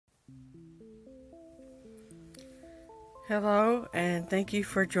Hello, and thank you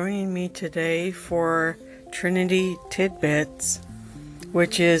for joining me today for Trinity Tidbits,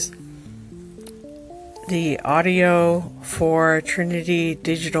 which is the audio for Trinity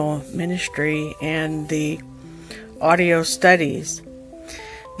Digital Ministry and the audio studies.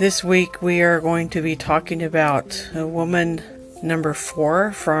 This week we are going to be talking about woman number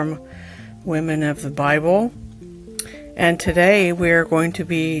 4 from Women of the Bible. And today we are going to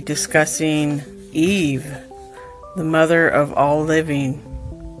be discussing Eve, the mother of all living.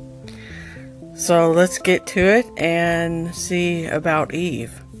 So let's get to it and see about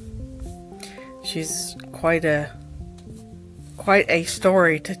Eve. She's quite a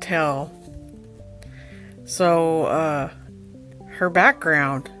story to tell. So her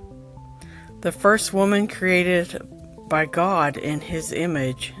background: the first woman created by God in His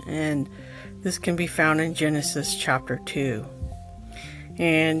image, and this can be found in Genesis chapter 2.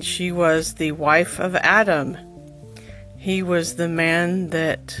 And she was the wife of Adam. He was the man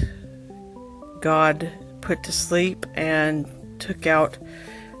that God put to sleep and took out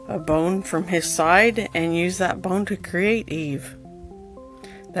a bone from his side and used that bone to create Eve.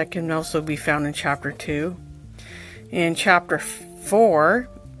 That can also be found in chapter 2. In chapter 4,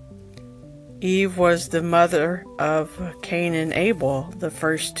 Eve was the mother of Cain and Abel, the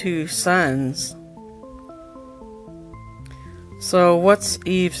first 2 sons. So what's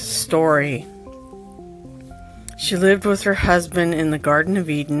Eve's story? She lived with her husband in the Garden of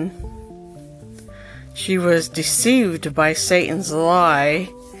Eden. She was deceived by Satan's lie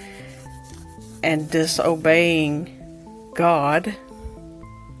and disobeying God.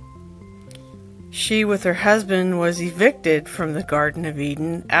 She, with her husband, was evicted from the Garden of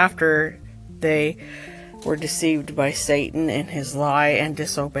Eden after they were deceived by Satan and his lie and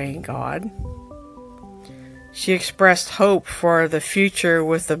disobeying God. She expressed hope for the future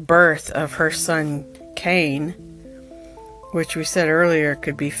with the birth of her son Cain, which we said earlier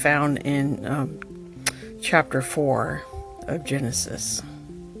could be found in chapter 4 of Genesis.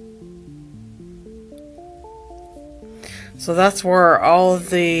 So that's where all of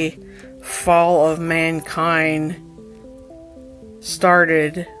the fall of mankind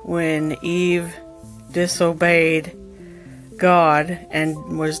started, when Eve disobeyed God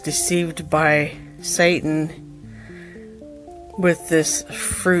and was deceived by Satan with this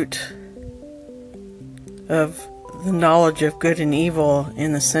fruit of the knowledge of good and evil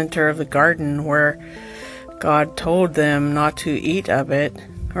in the center of the garden, where God told them not to eat of it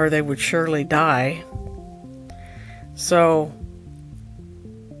or they would surely die. So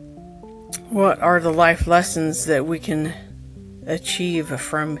what are the life lessons that we can achieve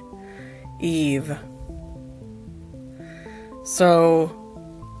from Eve? So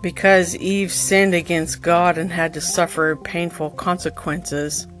because Eve sinned against God and had to suffer painful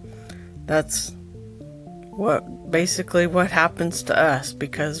consequences, that's basically what happens to us,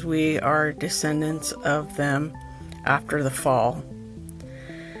 because we are descendants of them after the fall.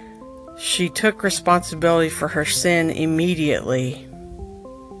 She took responsibility for her sin immediately.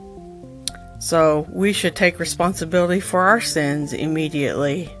 So we should take responsibility for our sins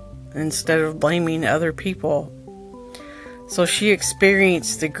immediately instead of blaming other people. So she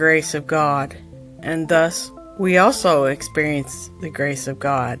experienced the grace of God, and thus we also experience the grace of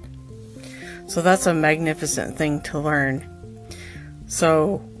God. So that's a magnificent thing to learn.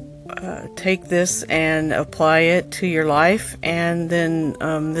 So take this and apply it to your life, and then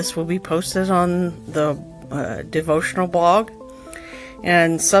this will be posted on the devotional blog,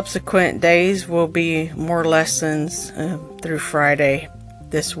 and subsequent days will be more lessons through Friday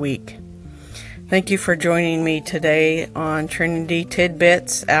this week. Thank you for joining me today on Trinity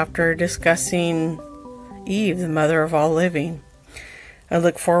Tidbits after discussing Eve, the mother of all living. I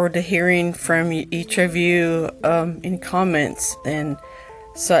look forward to hearing from each of you in comments and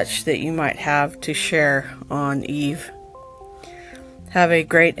such that you might have to share on Eve. Have a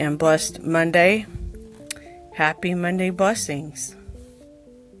great and blessed Monday. Happy Monday blessings.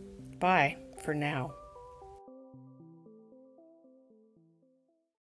 Bye for now.